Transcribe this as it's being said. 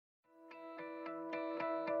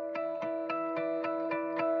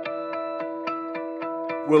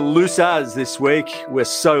we're loose as this week. We're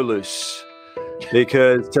so loose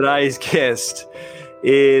because today's guest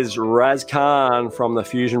is Raz Khan from the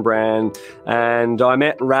Fusion brand. And I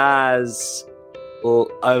met Raz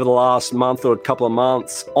over the last month or a couple of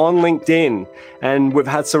months on LinkedIn. And we've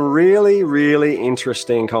had some really, really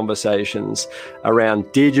interesting conversations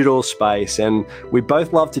around digital space. And we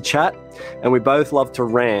both love to chat and we both love to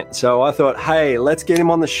rant. So I thought, hey, let's get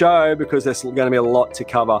him on the show because there's going to be a lot to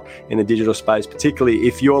cover in the digital space, particularly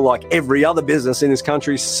if you're like every other business in this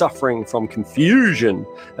country suffering from confusion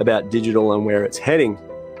about digital and where it's heading.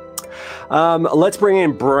 Let's bring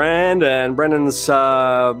in Brandon. Brandon's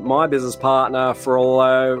my business partner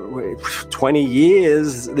for 20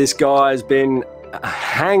 years. This guy's been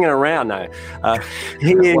hanging around now.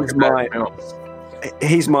 He's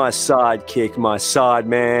my sidekick, my side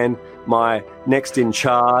man, my next in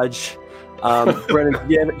charge.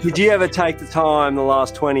 Brandon, did you ever take the time the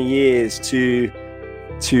last 20 years to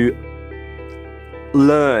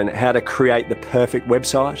learn how to create the perfect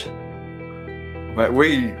website?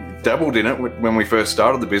 We dabbled in it when we first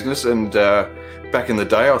started the business, and back in the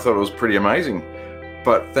day I thought it was pretty amazing,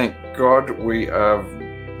 but thank God we are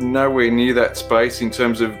nowhere near that space in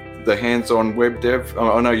terms of the hands-on web dev.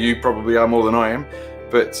 I know you probably are more than I am,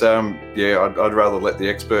 but I'd rather let the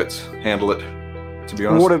experts handle it, to be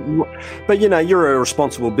honest. But you're a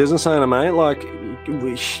responsible business owner, mate. Like,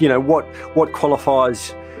 what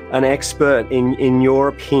qualifies an expert in your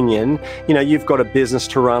opinion? You've got a business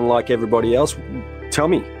to run like everybody else. Tell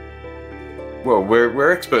me. Well,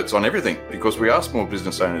 we're experts on everything because we are small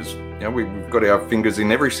business owners. We've got our fingers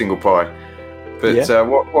in every single pie. But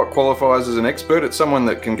what qualifies as an expert? It's someone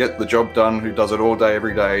that can get the job done, who does it all day,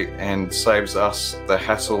 every day, and saves us the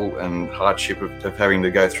hassle and hardship of having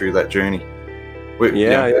to go through that journey.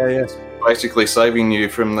 Basically saving you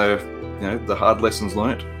from the hard lessons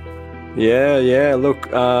learnt. Yeah.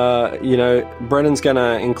 Look, Brennan's going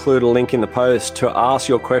to include a link in the post to ask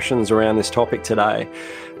your questions around this topic today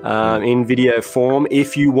in video form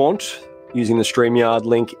if you want, using the StreamYard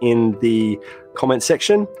link in the comment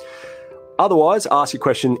section. Otherwise, ask your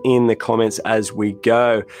question in the comments as we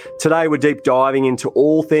go. Today, we're deep diving into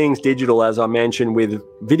all things digital, as I mentioned, with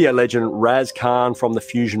video legend Raz Khan from the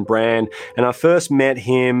Fusion brand. And I first met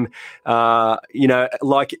him,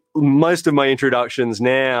 like most of my introductions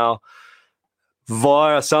now,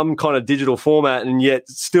 via some kind of digital format, and yet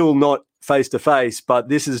still not face-to-face, but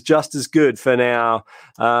this is just as good for now.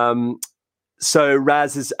 So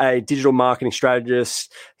Raz is a digital marketing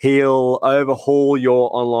strategist. He'll overhaul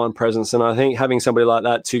your online presence. And I think having somebody like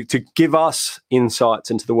that to give us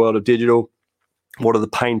insights into the world of digital, what are the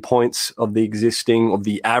pain points of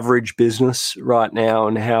the average business right now,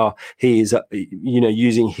 and how he is,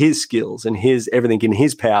 using his skills and everything in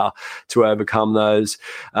his power to overcome those.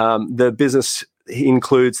 The business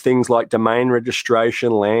includes things like domain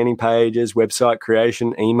registration, landing pages, website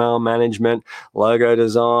creation, email management, logo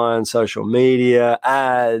design, social media,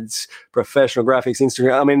 ads, professional graphics,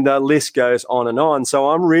 Instagram. I mean, the list goes on and on.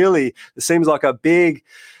 So it seems like a big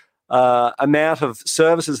amount of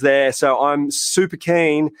services there. So I'm super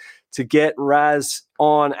keen to get Raz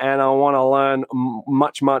on, and I want to learn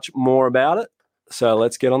much, much more about it. So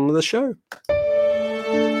let's get on to the show.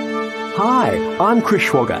 Hi, I'm Chris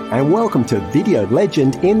Schwager, and welcome to Video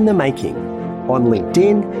Legend in the Making on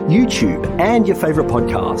LinkedIn, YouTube, and your favorite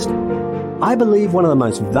podcast. I believe one of the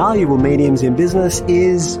most valuable mediums in business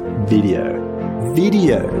is video.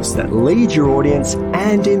 Videos that lead your audience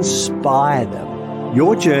and inspire them.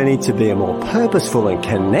 Your journey to be a more purposeful and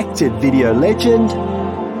connected video legend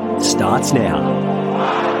starts now.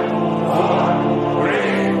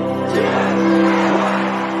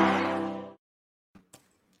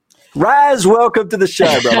 Raz, welcome to the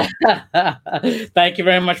show, brother. Thank you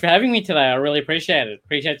very much for having me today. I really appreciate it.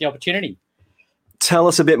 Appreciate the opportunity. Tell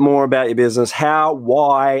us a bit more about your business.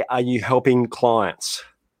 Why are you helping clients?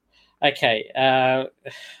 Okay.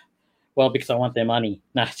 Well, because I want their money.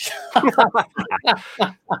 No.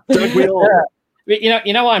 Don't we all?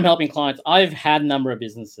 You know why I'm helping clients? I've had a number of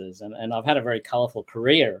businesses and I've had a very colorful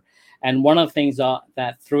career. And one of the things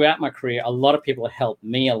that throughout my career, a lot of people have helped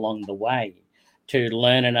me along the way to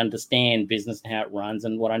learn and understand business and how it runs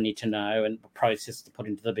and what I need to know and the process to put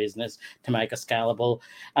into the business to make it scalable.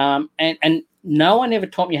 And no one ever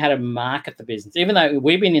taught me how to market the business, even though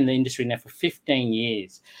we've been in the industry now for 15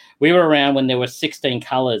 years. We were around when there were 16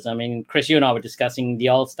 colors. I mean, Chris, you and I were discussing the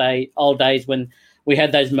old days when we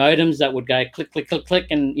had those modems that would go click, click, click, click.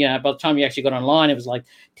 And, by the time you actually got online, it was like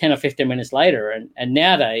 10 or 15 minutes later. And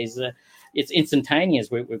nowadays, it's instantaneous.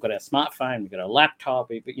 We've got our smartphone, we've got a laptop.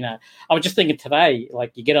 I was just thinking today,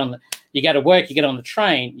 like you go to work, you get on the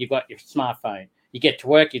train, you've got your smartphone. You get to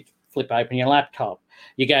work, you flip open your laptop.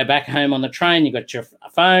 You go back home on the train, you got your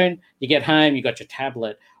phone. You get home, you got your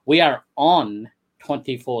tablet. We are on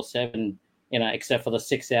 24/7, except for the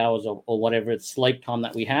 6 hours or whatever it's sleep time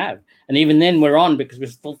that we have. And even then we're on because we're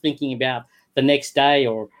still thinking about the next day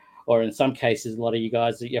or in some cases, a lot of you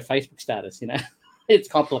guys, your Facebook status, it's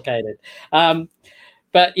complicated.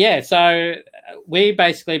 But yeah, so we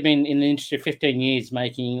basically been in the industry 15 years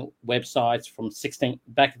making websites from 16,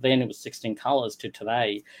 back then it was 16 colors to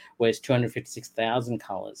today, where it's 256,000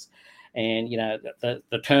 colors. And,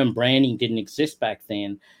 the term branding didn't exist back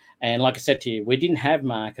then. And like I said to you, we didn't have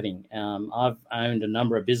marketing. I've owned a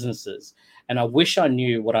number of businesses, and I wish I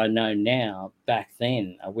knew what I know now back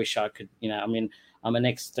then. I wish I could, I'm an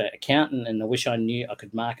ex-accountant, and I wish I knew I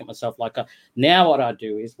could market myself like now what I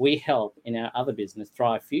do is we help in our other business,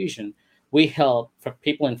 Thrive Fusion, we help for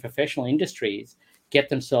people in professional industries get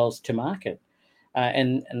themselves to market.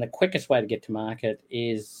 And the quickest way to get to market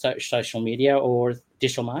is social media or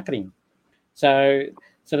digital marketing. So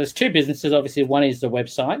there's two businesses. Obviously, one is the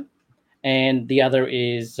website and the other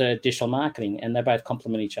is digital marketing, and they both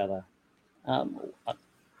complement each other.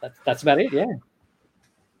 That's about it, yeah.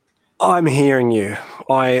 I'm hearing you.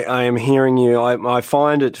 I am hearing you. I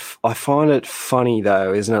find it funny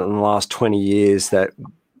though, isn't it? In the last 20 years that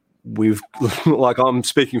we've, like, I'm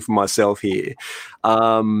speaking for myself here.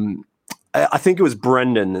 I think it was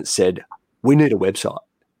Brendan that said, we need a website.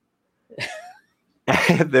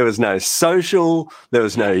 There was no social, there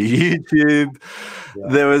was no YouTube,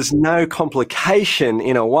 there was no complication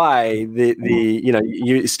in a way.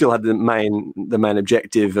 You still had the main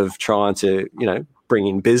objective of trying to, bring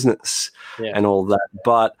in business and all that.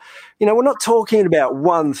 But, we're not talking about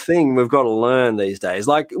one thing we've got to learn these days.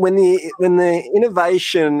 Like when the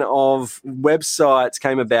innovation of websites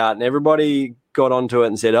came about and everybody got onto it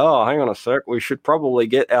and said, oh, hang on a sec, we should probably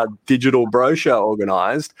get our digital brochure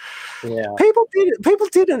organized. Yeah. People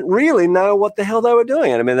didn't really know what the hell they were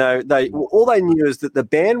doing. I mean, they all they knew is that the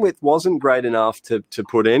bandwidth wasn't great enough to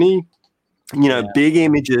put any big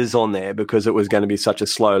images on there because it was going to be such a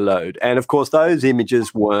slow load. And of course, those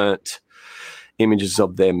images weren't images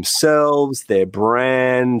of themselves, their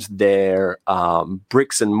brand, their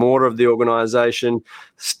bricks and mortar of the organization.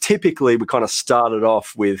 Typically, we kind of started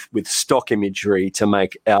off with stock imagery to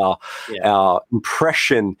make our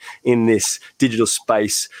impression in this digital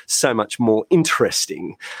space so much more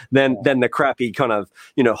interesting than the crappy kind of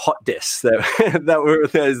hot desks that were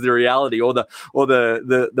as the reality, or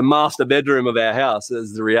the master bedroom of our house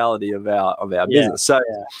as the reality of our business. So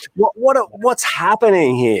what's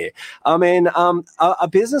happening here? I mean, are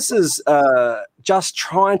businesses just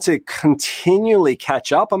trying to continually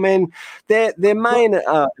catch up? I mean, their main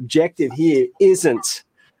objective here isn't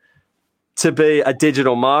to be a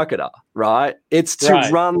digital marketer, right? It's to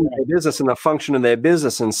run their business and the function of their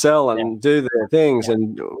business and sell and do their things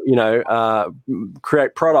and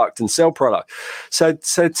create product and sell product. So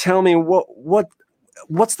tell me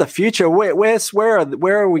what's the future? Where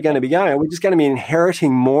are we going to be going? Are we just going to be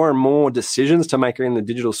inheriting more and more decisions to make in the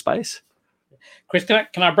digital space? Chris, can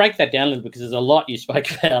I break that down a little bit, because there's a lot you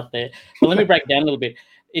spoke about there. But let me break it down a little bit.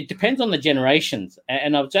 It depends on the generations.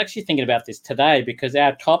 And I was actually thinking about this today because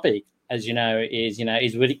our topic, as you know, is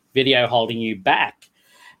video holding you back.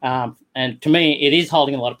 And to me, it is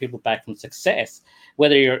holding a lot of people back from success.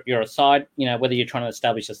 Whether you're a side, whether you're trying to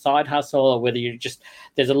establish a side hustle, or whether you're just,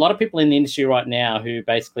 there's a lot of people in the industry right now who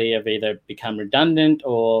basically have either become redundant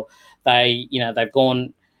or they've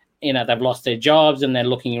gone, they've lost their jobs and they're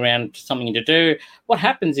looking around for something to do. What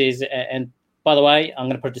happens is, and by the way, I'm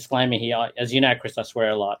going to put a disclaimer here. As you know, Chris, I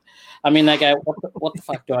swear a lot. I mean, they go, what the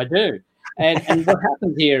fuck do I do? And what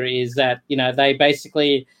happens here is that, they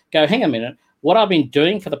basically go, hang a minute, what I've been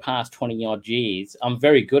doing for the past 20 odd years, I'm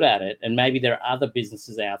very good at it. And maybe there are other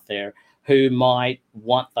businesses out there who might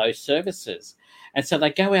want those services. And so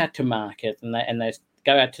they go out to market and they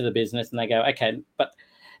go out to the business and they go, okay, but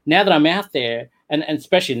now that I'm out there, and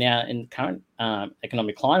especially now in current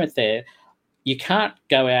economic climate there, you can't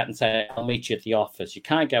go out and say, I'll meet you at the office. You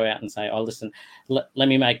can't go out and say, oh, listen, let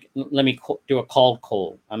me do a cold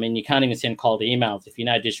call. I mean, you can't even send cold emails. If you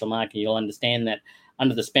know digital marketing, you'll understand that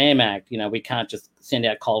under the Spam Act, we can't just send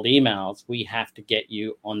out cold emails. We have to get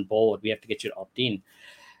you on board. We have to get you to opt in.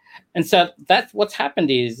 And so that's what's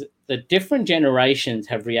happened is the different generations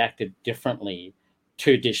have reacted differently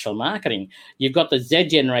to digital marketing. You've got the Z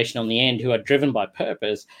generation on the end who are driven by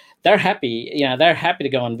purpose. They're happy, they're happy to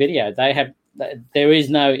go on video. There is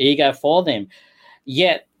no ego for them.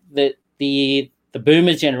 Yet the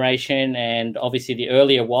Boomers generation and obviously the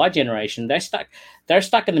earlier Y generation, they're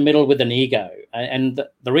stuck in the middle with an ego. And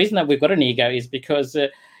the reason that we've got an ego is because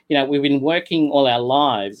we've been working all our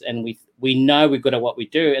lives, and we know we're good at what we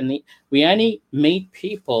do, and we only meet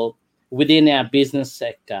people within our business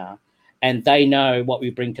sector, and they know what we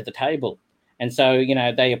bring to the table. And so,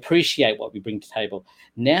 they appreciate what we bring to the table.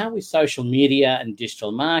 Now with social media and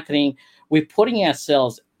digital marketing, we're putting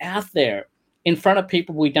ourselves out there in front of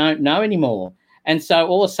people we don't know anymore. And so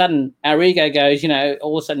all of a sudden our ego goes,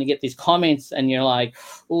 all of a sudden you get these comments and you're like,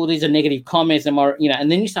 oh, these are negative comments. And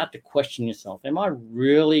then you start to question yourself. Am I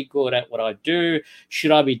really good at what I do? Should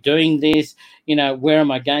I be doing this? Where am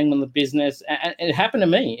I going in the business? And it happened to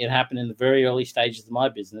me. It happened in the very early stages of my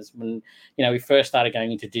business when, we first started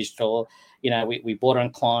going into digital. We brought on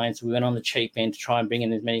clients. We went on the cheap end to try and bring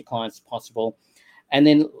in as many clients as possible. And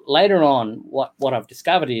then later on, what I've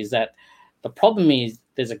discovered is that the problem is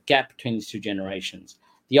there's a gap between these two generations.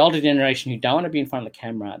 The older generation who don't want to be in front of the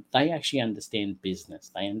camera, they actually understand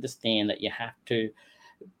business. They understand that you have to,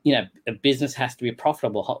 a business has to be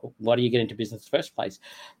profitable. Why do you get into business in the first place?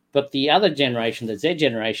 But the other generation, the Z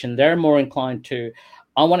generation, they're more inclined to,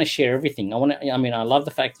 I want to share everything. I love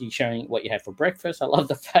the fact that you're sharing what you had for breakfast. I love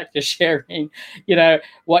the fact you're sharing,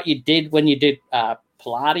 what you did when you did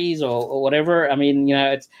Pilates or whatever.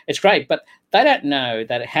 It's great, but they don't know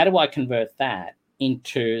that how do I convert that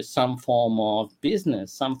into some form of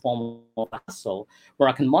business, some form of hustle where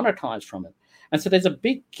I can monetize from it. And so there's a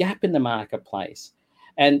big gap in the marketplace.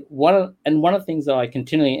 And one of the things that I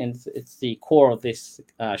continually, and it's the core of this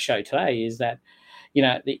show today, is that,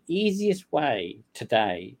 the easiest way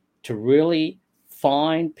today to really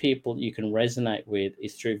find people you can resonate with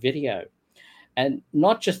is through video. And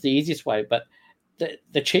not just the easiest way, but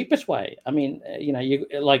the cheapest way. You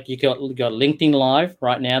got LinkedIn Live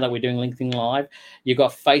right now that we're doing LinkedIn Live. You've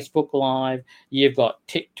got Facebook Live. You've got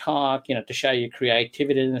TikTok, to show your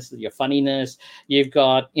creativity, your funniness. You've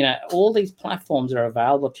got, all these platforms that are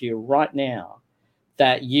available to you right now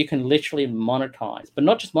that you can literally monetize, but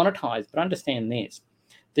not just monetize, but understand this.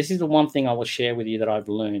 This is the one thing I will share with you that I've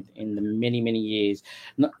learned in the many, many years,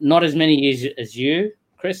 not as many years as you,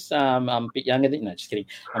 Chris. I'm a bit younger than you. No, just kidding.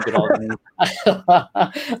 I'm a bit older than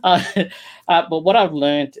you. But what I've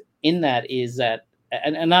learned in that is that,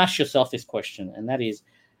 and ask yourself this question, and that is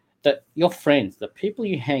that your friends, the people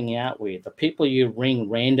you hang out with, the people you ring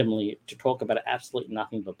randomly to talk about absolutely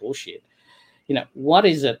nothing but bullshit, what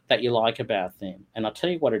is it that you like about them? And I'll tell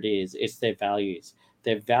you what it is. It's their values.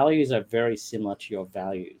 Their values are very similar to your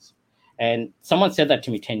values. And someone said that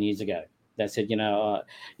to me 10 years ago. They said,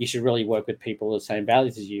 you should really work with people with the same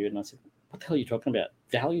values as you. And I said, what the hell are you talking about?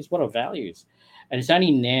 Values? What are values? And it's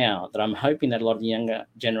only now that I'm hoping that a lot of the younger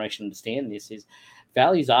generation understand this is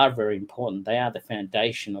values are very important. They are the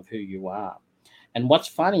foundation of who you are. And what's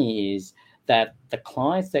funny is that the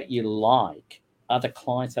clients that you like are the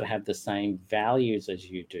clients that have the same values as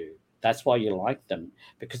you do. That's why you like them,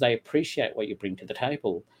 because they appreciate what you bring to the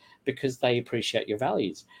table, because they appreciate your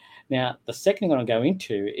values. Now, the second thing I want to go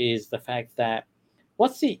into is the fact that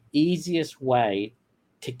what's the easiest way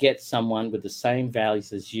to get someone with the same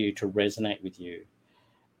values as you to resonate with you?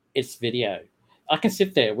 It's video. I can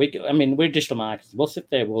sit there. We're digital marketers. We'll sit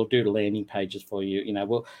there. We'll do the landing pages for you.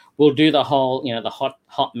 We'll do the whole, the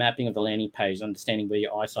hot mapping of the landing page, understanding where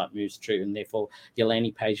your eyesight moves through, and therefore your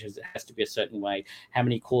landing page has to be a certain way. How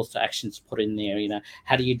many calls to actions to put in there?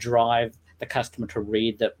 How do you drive the customer to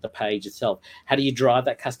read the page itself? How do you drive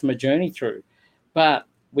that customer journey through? But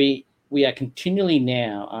we are continually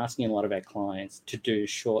now asking a lot of our clients to do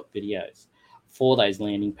short videos for those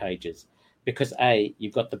landing pages. Because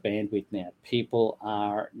you've got the bandwidth now. People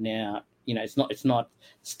are now, it's not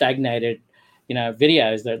stagnated,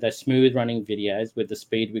 videos. They're smooth running videos with the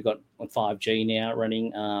speed we've got on 5G now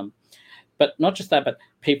running. But not just that, but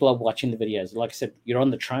people are watching the videos. Like I said, you're on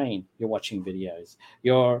the train, you're watching videos.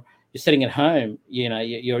 You're sitting at home, you're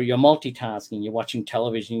multitasking. You're watching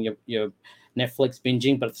television. You're Netflix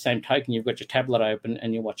binging, but at the same token, you've got your tablet open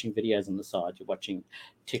and you're watching videos on the side. You're watching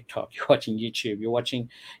TikTok, you're watching YouTube, you're watching,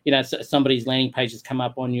 somebody's landing pages come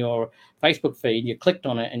up on your Facebook feed. You clicked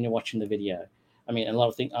on it and you're watching the video. A lot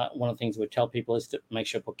of things. One of the things we tell people is to make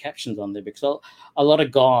sure to put captions on there, because a lot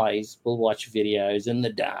of guys will watch videos in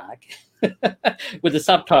the dark with the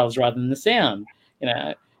subtitles rather than the sound.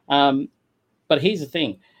 But here's the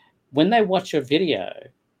thing: when they watch a video,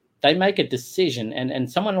 they make a decision,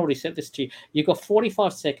 and someone already said this to you. You've got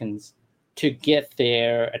 45 seconds to get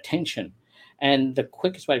their attention, and the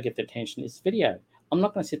quickest way to get their attention is video. I'm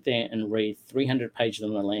not going to sit there and read 300 words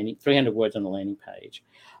on the landing page.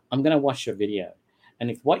 I'm going to watch your video,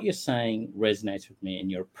 and if what you're saying resonates with me,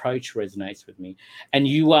 and your approach resonates with me, and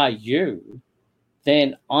you are you,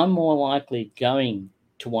 then I'm more likely going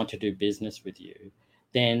to want to do business with you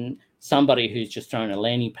than somebody who's just thrown a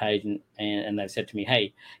landing page and they've said to me,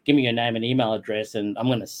 hey, give me your name and email address and I'm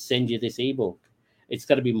going to send you this ebook. It's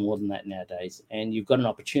got to be more than that nowadays. And you've got an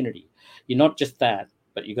opportunity. You're not just that,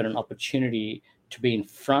 but you've got an opportunity to be in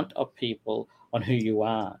front of people on who you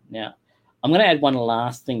are. Now, I'm going to add one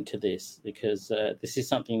last thing to this, because this is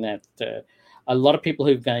something that a lot of people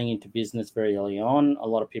who are going into business very early on, a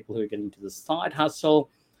lot of people who are getting into the side hustle,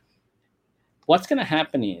 what's going to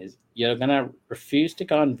happen is you're going to refuse to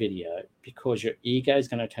go on video because your ego is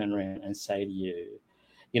going to turn around and say to you,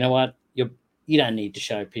 you know what, you don't need to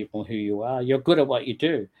show people who you are. You're good at what you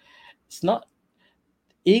do. It's not,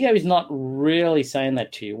 ego is not really saying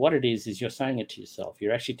that to you. What it is you're saying it to yourself.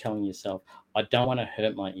 You're actually telling yourself, I don't want to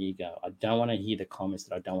hurt my ego. I don't want to hear the comments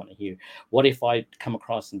that I don't want to hear. What if I come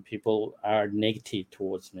across and people are negative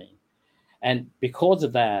towards me? And because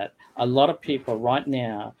of that, a lot of people right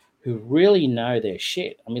now who really know their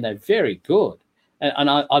shit, I mean, they're very good.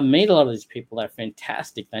 And I meet a lot of these people that are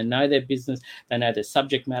fantastic. They know their business. They know their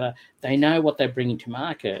subject matter. They know what they're bringing to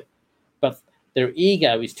market. But their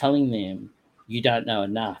ego is telling them, you don't know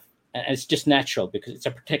enough. And it's just natural because it's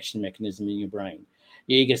a protection mechanism in your brain.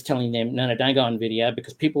 Your ego is telling them, no, don't go on video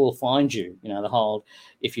because people will find you. You know, the whole,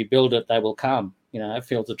 if you build it, they will come. You know, it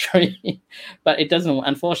feels a tree. But it doesn't,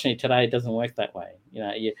 unfortunately, today it doesn't work that way. You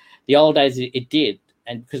know, the old days it did.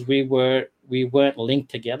 And because we weren't linked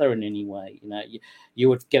together in any way. You know, you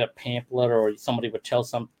would get a pamphlet or somebody would tell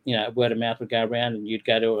word of mouth would go around and you'd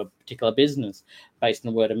go to a particular business based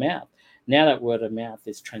on word of mouth. Now that word of mouth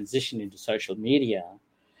is transitioned into social media,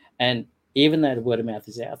 and even though the word of mouth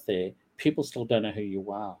is out there, people still don't know who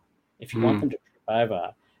you are. If you want them to trip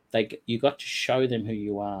over, you got to show them who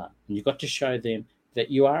you are, and you got to show them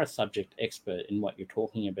that you are a subject expert in what you're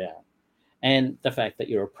talking about, and the fact that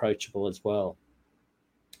you're approachable as well.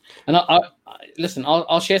 And listen,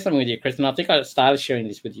 I'll share something with you, Chris, and I think I started sharing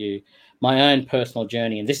this with you, my own personal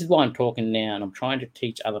journey, and this is why I'm talking now, and I'm trying to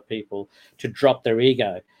teach other people to drop their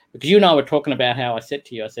ego. Because you and I were talking about how I said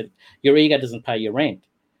to you, I said, your ego doesn't pay your rent.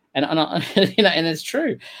 And and it's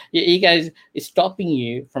true. Your ego is stopping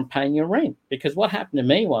you from paying your rent. Because what happened to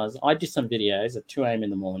me was I did some videos at 2 a.m. in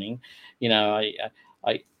the morning. You know,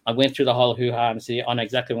 I went through the whole hoo-ha and said, I know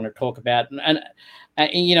exactly what I want to talk about. And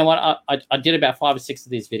you know what? I did about 5 or 6 of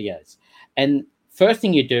these videos. And first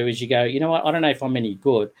thing you do is you go, you know what? I don't know if I'm any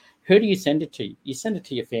good. Who do you send it to? You send it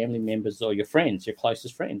to your family members or your friends, your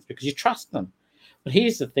closest friends, because you trust them. But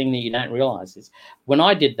here's the thing that you don't realize is when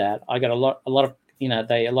I did that, I got a lot of, you know,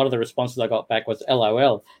 a lot of the responses I got back was,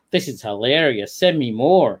 LOL, this is hilarious. Send me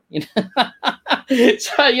more. You know?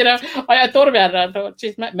 So, you know, I thought about it. I thought,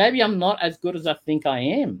 geez, maybe I'm not as good as I think I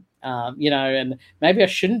am. You know, and maybe I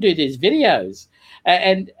shouldn't do these videos.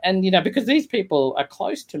 And, you know, because these people are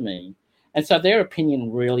close to me. And so their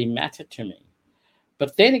opinion really mattered to me.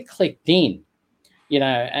 But then it clicked in. You know,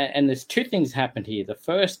 and there's 2 things happened here. The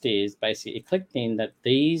first is basically it clicked in that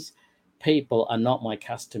these people are not my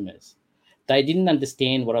customers. They didn't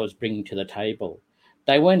understand what I was bringing to the table.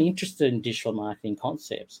 They weren't interested in digital marketing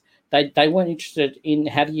concepts. They weren't interested in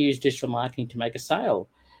how to use digital marketing to make a sale.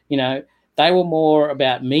 You know, they were more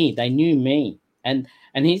about me. They knew me. And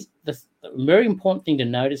the very important thing to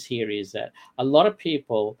notice here is that a lot of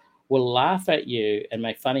people will laugh at you and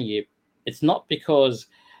make fun of you. It's not because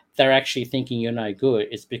they're actually thinking you're no good.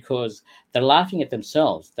 It's because they're laughing at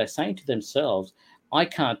themselves. They're saying to themselves, I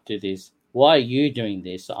can't do this. Why are you doing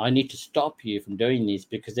this? I need to stop you from doing this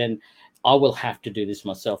because then I will have to do this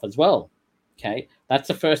myself as well. Okay. That's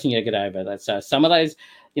the first thing you get over. That's some of those,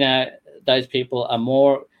 you know, those people are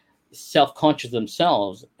more self-conscious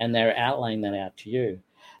themselves and they're outlaying that out to you.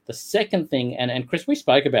 The second thing, and Chris, we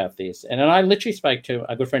spoke about this, and I literally spoke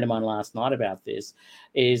to a good friend of mine last night about this,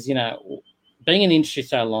 is, you know, being in the industry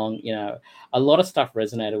so long, you know, a lot of stuff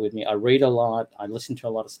resonated with me. I read a lot. I listen to a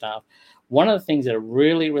lot of stuff. One of the things that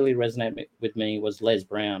really, really resonated with me was Les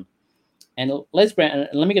Brown. And Les Brown, and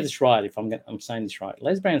let me get this right if I'm saying this right.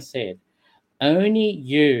 Les Brown said, only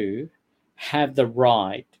you have the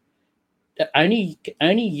right, only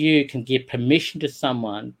you can give permission to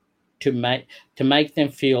someone to make them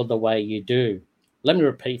feel the way you do. Let me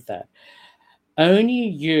repeat that. Only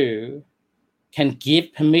you can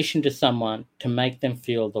give permission to someone to make them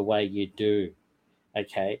feel the way you do.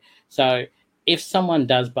 Okay? So if someone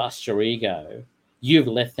does bust your ego, you've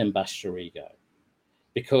let them bust your ego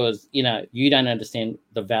because, you know, you don't understand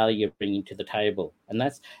the value you're bringing to the table. And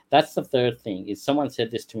that's the third thing is someone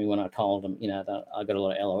said this to me when I told them, you know, that I got a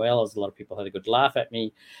lot of LOLs, a lot of people had a good laugh at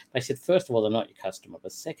me. They said, first of all, they're not your customer.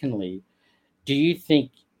 But secondly, do you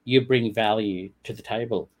think you bring value to the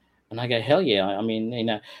table? And I go, hell yeah. I mean, you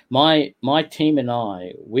know, my team and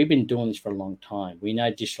I, we've been doing this for a long time. We know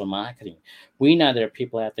digital marketing. We know there are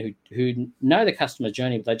people out there who know the customer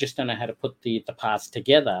journey, but they just don't know how to put the parts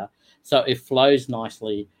together so it flows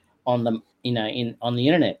nicely on the, you know, on the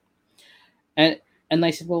internet. And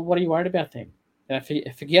they said, well, what are you worried about then?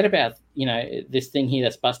 Forget about, you know, this thing here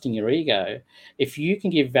that's busting your ego. If you can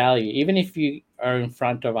give value, even if you are in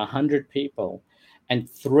front of 100 people and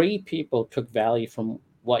 3 people took value from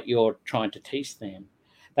what you're trying to teach them,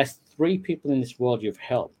 that's 3 people in this world you've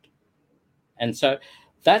helped. And so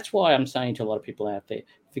that's why I'm saying to a lot of people out there,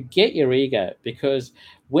 forget your ego, because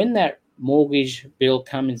when that mortgage bill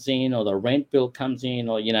comes in or the rent bill comes in,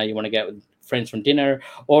 or, you know, you want to go with friends from dinner,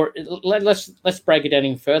 or let's break it down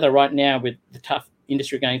even further right now with the tough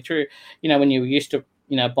industry going through. You know, when you were used to,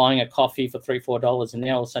 you know, buying a coffee for $3-4 and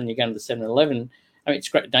now all of a sudden you're going to the 7-Eleven. I mean, it's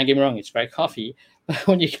great. Don't get me wrong, it's great coffee. But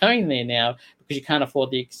when you're going there now because you can't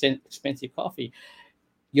afford the expensive coffee,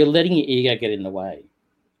 you're letting your ego get in the way.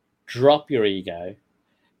 Drop your ego.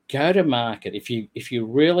 Go to market. If you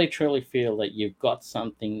really truly feel that you've got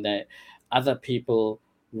something that other people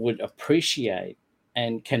would appreciate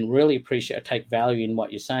and can really appreciate or take value in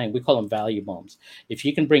what you're saying, we call them value bombs. If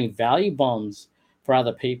you can bring value bombs for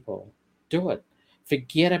other people, do it.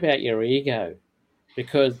 Forget about your ego,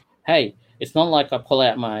 because, hey, it's not like I pull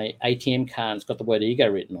out my ATM card and it's got the word ego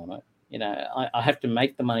written on it. You know, I have to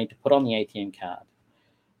make the money to put on the ATM card.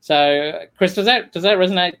 So, Chris, does that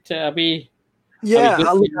resonate?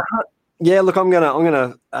 Look, I'm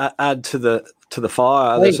gonna add to the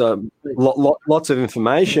fire. Please. There's lots of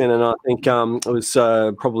information, and I think it was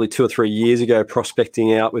probably 2 or 3 years ago,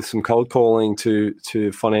 prospecting out with some cold calling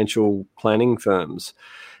to financial planning firms,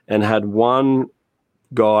 and had one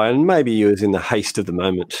guy, and maybe he was in the haste of the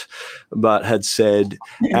moment, but had said,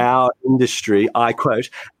 "Our industry," I quote,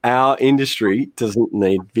 "our industry doesn't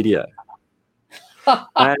need video."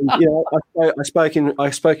 And, you know, I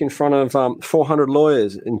spoke in front of 400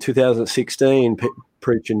 lawyers in 2016,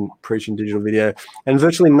 preaching digital video, and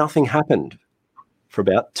virtually nothing happened for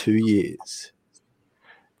about 2 years.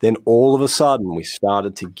 Then all of a sudden, we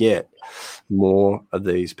started to get more of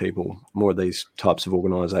these people, more of these types of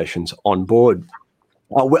organizations on board.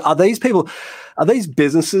 Are these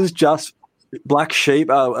businesses just black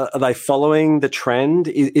sheep? Are they following the trend?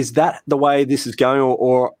 Is that the way this is going,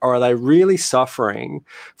 or are they really suffering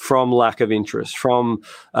from lack of interest, from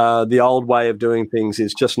the old way of doing things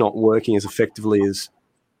is just not working as effectively as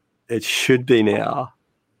it should be now?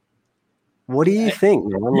 What do you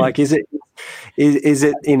think, man? Like, is it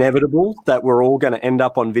inevitable that we're all going to end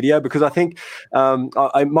up on video? Because I think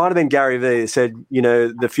it might have been Gary Vee that said, you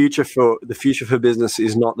know, the future for business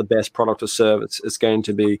is not the best product or service. It's going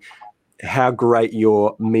to be how great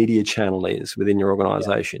your media channel is within your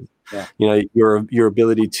organization. Yeah. You know, your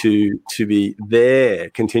ability to be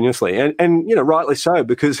there continuously, and you know, rightly so,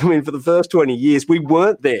 because I mean, for the first 20 years we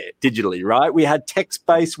weren't there digitally, right? We had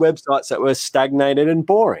text-based websites that were stagnated and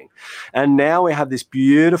boring, and now we have this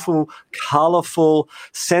beautiful, colorful,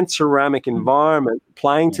 sensoramic environment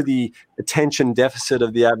playing to the attention deficit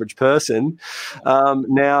of the average person.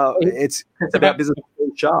 Now it's about business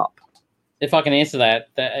being sharp. If I can answer that,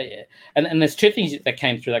 and there's 2 things that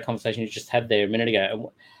came through that conversation you just had there a minute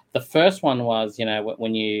ago. The first one was, you know,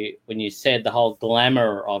 when you said the whole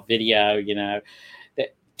glamour of video, you know,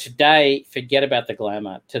 that today, forget about the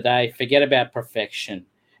glamour. Today, forget about perfection.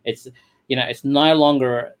 It's, you know, it's no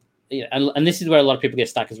longer, you know, and this is where a lot of people get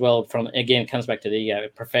stuck as well. From, again, it comes back to the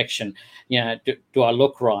perfection. You know, do I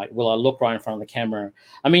look right? Will I look right in front of the camera?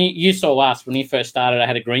 I mean, you saw us when we first started. I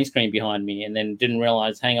had a green screen behind me, and then didn't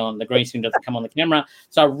realize, hang on, the green screen doesn't come on the camera,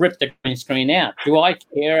 so I ripped the green screen out. Do I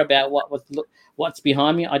care about what's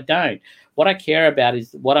behind me? I don't. What I care about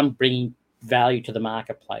is what I'm bringing value to the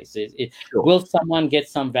marketplace. Sure. Will someone get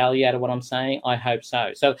some value out of what I'm saying? I hope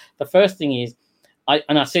so. So the first thing is,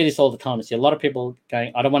 I see this all the time. I see a lot of people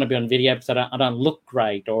going, I don't want to be on video because I don't look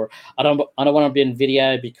great, or I don't want to be on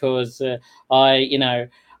video because I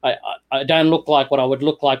don't look like what I would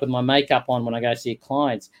look like with my makeup on when I go see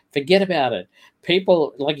clients. Forget about it.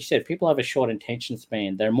 People, like you said, people have a short attention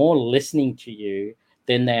span. They're more listening to you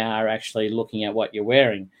than they are actually looking at what you're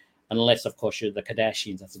wearing, unless, of course, you're the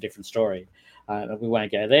Kardashians. That's a different story. We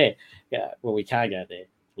won't go there. Yeah, well, we can't go there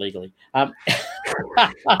legally.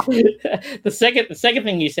 The second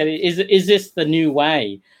thing you said is this the new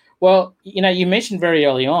way? Well, you know, you mentioned very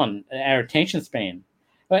early on our attention span.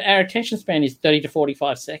 Well, our attention span is 30 to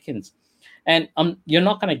 45 seconds, and you're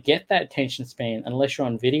not going to get that attention span unless you're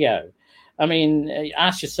on video. I mean,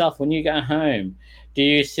 ask yourself, when you go home, do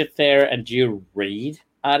you sit there and do you read?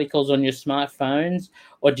 articles on your smartphones,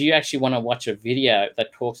 or do you actually want to watch a video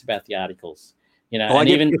that talks about the articles? You know, and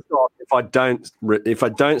even if I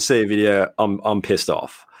don't see a video, I'm pissed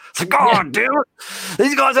off. It's like, God damn it!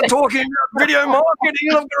 These guys are talking about video marketing,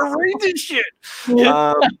 and I'm going to read this shit.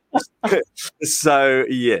 Yeah. So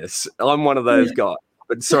yes, I'm one of those guys.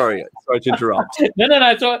 But sorry to interrupt.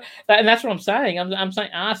 No. So, and that's what I'm saying. I'm saying,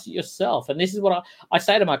 ask yourself, and this is what I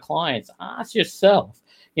say to my clients: ask yourself.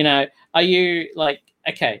 You know, are you like,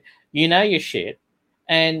 okay, you know your shit,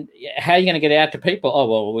 and how are you going to get it out to people?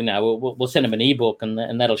 Oh well, we know we'll send them an ebook,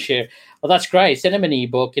 and that'll share. Well, that's great. Send them an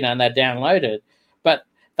ebook, you know, and they download it, but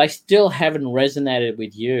they still haven't resonated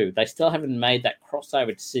with you. They still haven't made that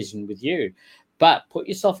crossover decision with you. But put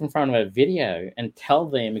yourself in front of a video and tell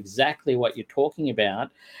them exactly what you're talking about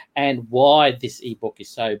and why this ebook is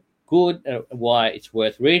so good, why it's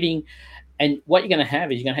worth reading. And what you're going to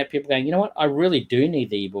have is you're going to have people going, you know what, I really do need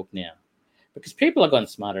the ebook now. Because people have gotten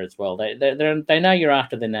smarter as well. They know you're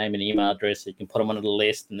after their name and email address, so you can put them on a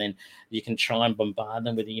list, and then you can try and bombard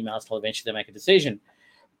them with emails till eventually they make a decision.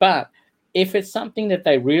 But if it's something that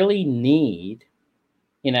they really need,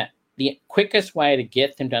 you know, the quickest way to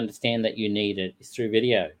get them to understand that you need it is through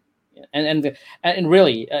video. And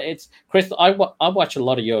really, it's Chris. I watch a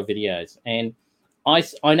lot of your videos, and I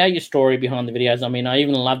know your story behind the videos. I mean, I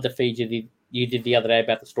even love the feed you did the other day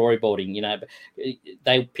about the storyboarding. You know,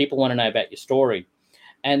 people want to know about your story.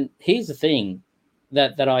 And here's the thing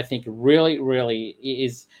that I think really, really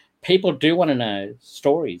is: people do want to know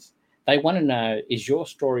stories. They want to know, is your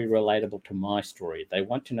story relatable to my story? They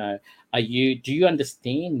want to know, do you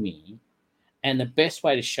understand me? And the best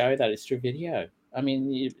way to show that is through video. I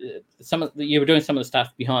mean, you were doing some of the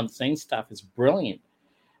stuff behind the scenes stuff is brilliant,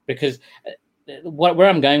 because where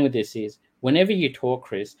I'm going with this is whenever you talk,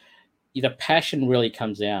 Chris, the passion really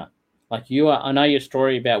comes out. Like I know your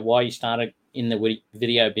story about why you started in the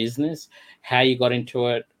video business, how you got into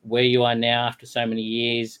it, where you are now after so many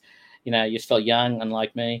years. You know, you're still young,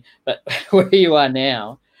 unlike me, but where you are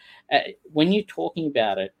now, when you're talking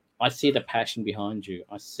about it, I see the passion behind you.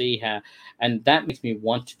 I see how, and that makes me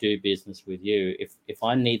want to do business with you. If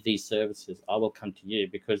I need these services, I will come to you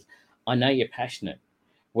because I know you're passionate.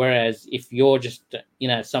 Whereas if you're just, you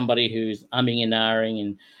know, somebody who's umming and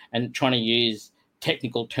ahhing and trying to use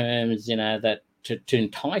technical terms, you know, that to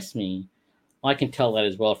entice me, I can tell that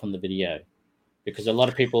as well from the video. Because a lot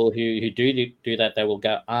of people who do that, they will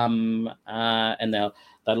go, and they'll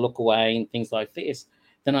look away and things like this.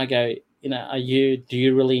 Then I go, you know, do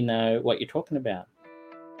you really know what you're talking about?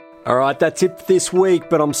 All right, that's it for this week,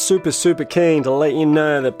 but I'm super, super keen to let you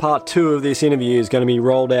know that part 2 of this interview is going to be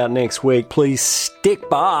rolled out next week. Please stick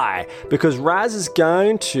by, because Raz is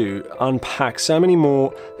going to unpack so many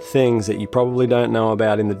more things that you probably don't know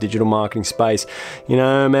about in the digital marketing space. You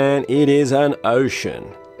know, man, it is an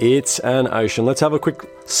ocean. It's an ocean. Let's have a quick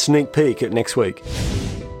sneak peek at next week.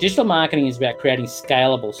 Digital marketing is about creating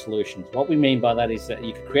scalable solutions. What we mean by that is that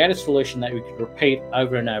you could create a solution that we could repeat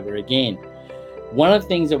over and over again. One of the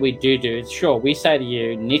things that we do is, sure, we say to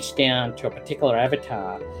you, niche down to a particular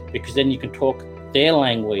avatar, because then you can talk their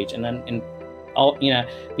language and you know,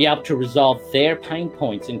 be able to resolve their pain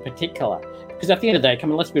points in particular. Because at the end of the day,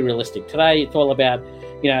 come on, let's be realistic. Today, it's all about,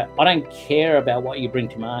 you know, I don't care about what you bring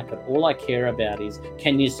to market. All I care about is,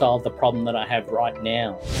 can you solve the problem that I have right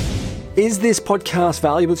now? Is this podcast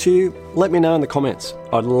valuable to you? Let me know in the comments.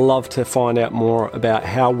 I'd love to find out more about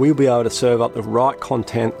how we'll be able to serve up the right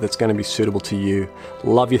content that's going to be suitable to you.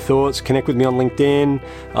 Love your thoughts. Connect with me on LinkedIn.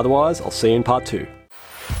 Otherwise, I'll see you in part 2.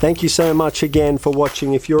 Thank you so much again for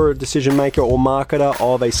watching. If you're a decision maker or marketer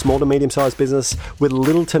of a small to medium-sized business with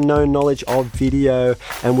little to no knowledge of video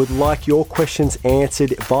and would like your questions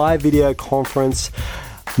answered via video conference,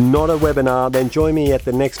 not a webinar, then join me at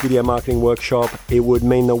the next video marketing workshop. It would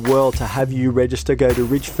mean the world to have you register. Go to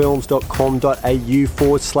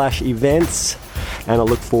ridgefilms.com.au/events, and I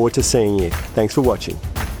look forward to seeing you. Thanks for watching.